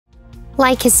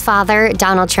Like his father,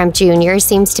 Donald Trump Jr.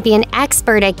 seems to be an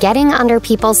expert at getting under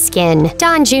people's skin.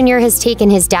 Don Jr. has taken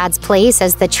his dad's place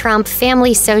as the Trump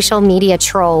family social media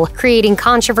troll, creating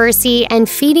controversy and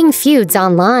feeding feuds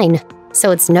online.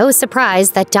 So it's no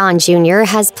surprise that Don Jr.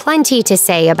 has plenty to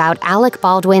say about Alec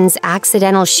Baldwin's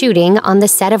accidental shooting on the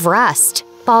set of Rust.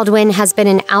 Baldwin has been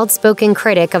an outspoken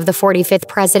critic of the 45th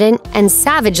president and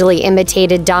savagely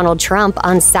imitated Donald Trump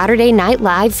on Saturday Night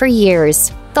Live for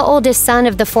years. The oldest son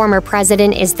of the former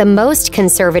president is the most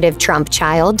conservative Trump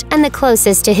child and the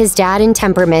closest to his dad in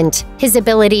temperament. His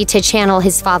ability to channel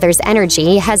his father's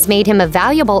energy has made him a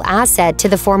valuable asset to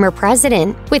the former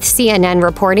president, with CNN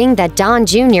reporting that Don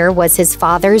Jr. was his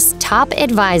father's top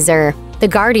advisor. The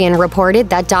Guardian reported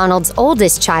that Donald's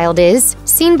oldest child is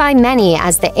seen by many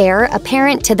as the heir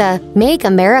apparent to the Make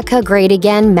America Great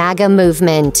Again MAGA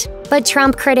movement. But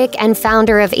Trump critic and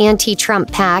founder of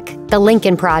anti-Trump PAC, the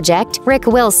Lincoln Project, Rick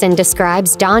Wilson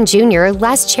describes Don Jr.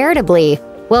 less charitably.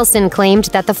 Wilson claimed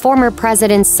that the former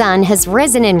president's son has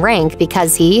risen in rank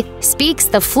because he speaks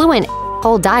the fluent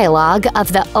whole dialogue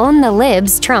of the Own the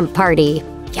Libs Trump party.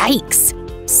 Yikes!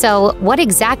 So, what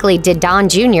exactly did Don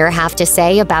Jr. have to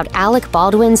say about Alec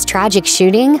Baldwin's tragic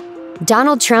shooting?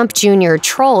 Donald Trump Jr.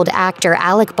 trolled actor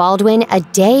Alec Baldwin a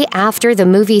day after the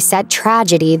movie set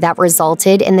tragedy that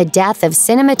resulted in the death of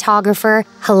cinematographer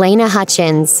Halyna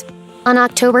Hutchins. On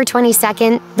October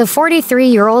 22nd, the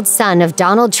 43-year-old son of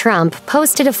Donald Trump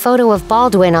posted a photo of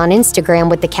Baldwin on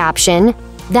Instagram with the caption,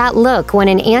 "That look when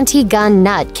an anti-gun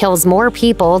nut kills more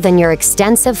people than your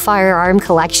extensive firearm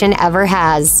collection ever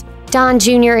has." Don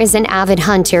Jr. is an avid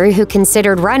hunter who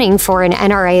considered running for an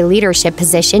NRA leadership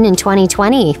position in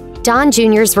 2020. Don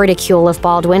Jr.'s ridicule of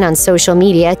Baldwin on social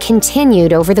media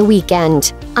continued over the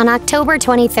weekend. On October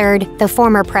 23rd, the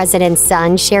former president's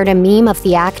son shared a meme of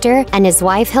the actor and his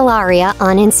wife Hilaria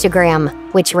on Instagram,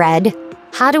 which read,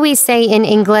 "How do we say in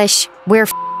English, we're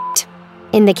f***ed?"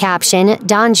 In the caption,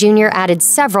 Don Jr. added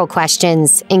several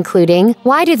questions, including,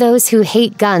 why do those who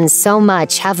hate guns so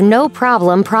much have no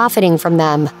problem profiting from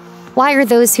them? Why are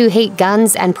those who hate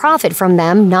guns and profit from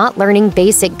them not learning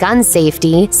basic gun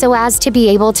safety so as to be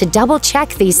able to double-check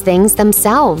these things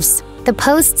themselves? The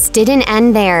posts didn't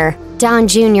end there. Don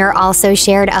Jr. also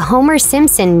shared a Homer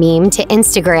Simpson meme to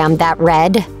Instagram that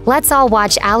read, "Let's all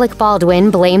watch Alec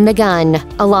Baldwin blame the gun,"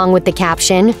 along with the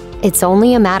caption, "It's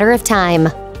only a matter of time."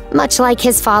 Much like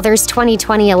his father's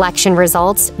 2020 election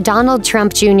results, Donald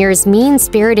Trump Jr.'s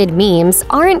mean-spirited memes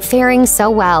aren't faring so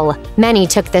well. Many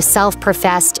took the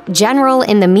self-professed general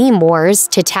in the meme wars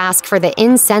to task for the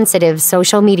insensitive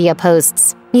social media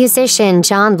posts. Musician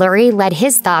John Lurie let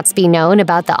his thoughts be known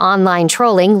about the online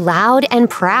trolling loud and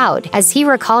proud as he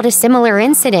recalled a similar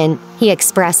incident. He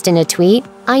expressed in a tweet,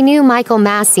 "I knew Michael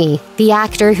Massey, the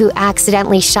actor who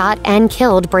accidentally shot and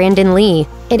killed Brandon Lee.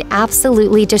 It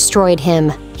absolutely destroyed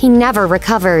him. He never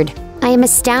recovered. I am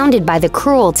astounded by the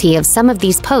cruelty of some of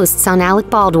these posts on Alec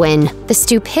Baldwin. The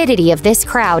stupidity of this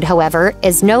crowd, however,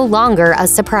 is no longer a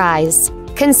surprise."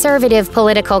 Conservative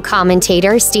political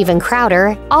commentator Steven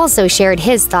Crowder also shared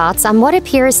his thoughts on what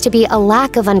appears to be a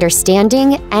lack of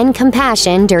understanding and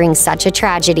compassion during such a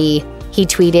tragedy. He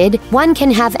tweeted, "One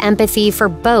can have empathy for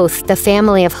both the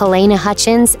family of Halyna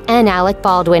Hutchins and Alec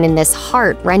Baldwin in this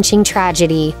heart-wrenching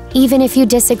tragedy, even if you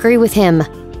disagree with him.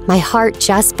 My heart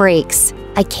just breaks.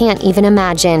 I can't even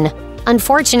imagine."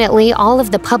 Unfortunately, all of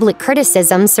the public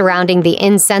criticism surrounding the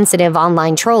insensitive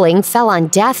online trolling fell on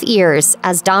deaf ears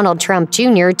as Donald Trump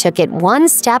Jr. took it one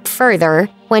step further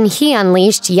when he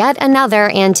unleashed yet another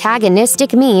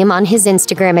antagonistic meme on his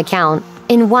Instagram account.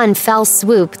 In one fell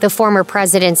swoop, the former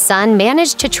president's son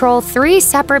managed to troll 3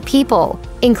 separate people,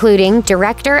 including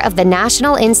Director of the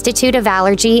National Institute of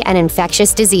Allergy and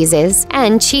Infectious Diseases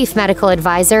and Chief Medical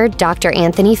Advisor Dr.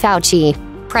 Anthony Fauci,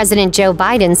 President Joe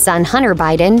Biden's son Hunter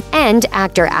Biden, and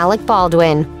actor Alec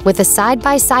Baldwin, with a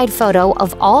side-by-side photo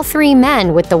of all 3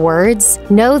 men with the words,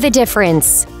 "Know the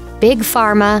difference. Big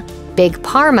Pharma, Big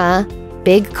Parma,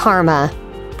 Big Karma,"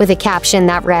 with a caption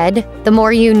that read, "The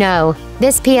more you know."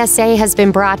 This PSA has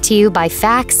been brought to you by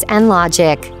Facts and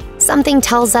Logic. Something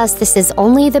tells us this is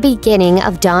only the beginning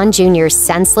of Don Jr.'s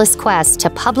senseless quest to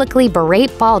publicly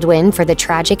berate Baldwin for the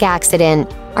tragic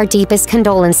accident. Our deepest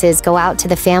condolences go out to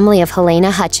the family of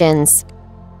Halyna Hutchins.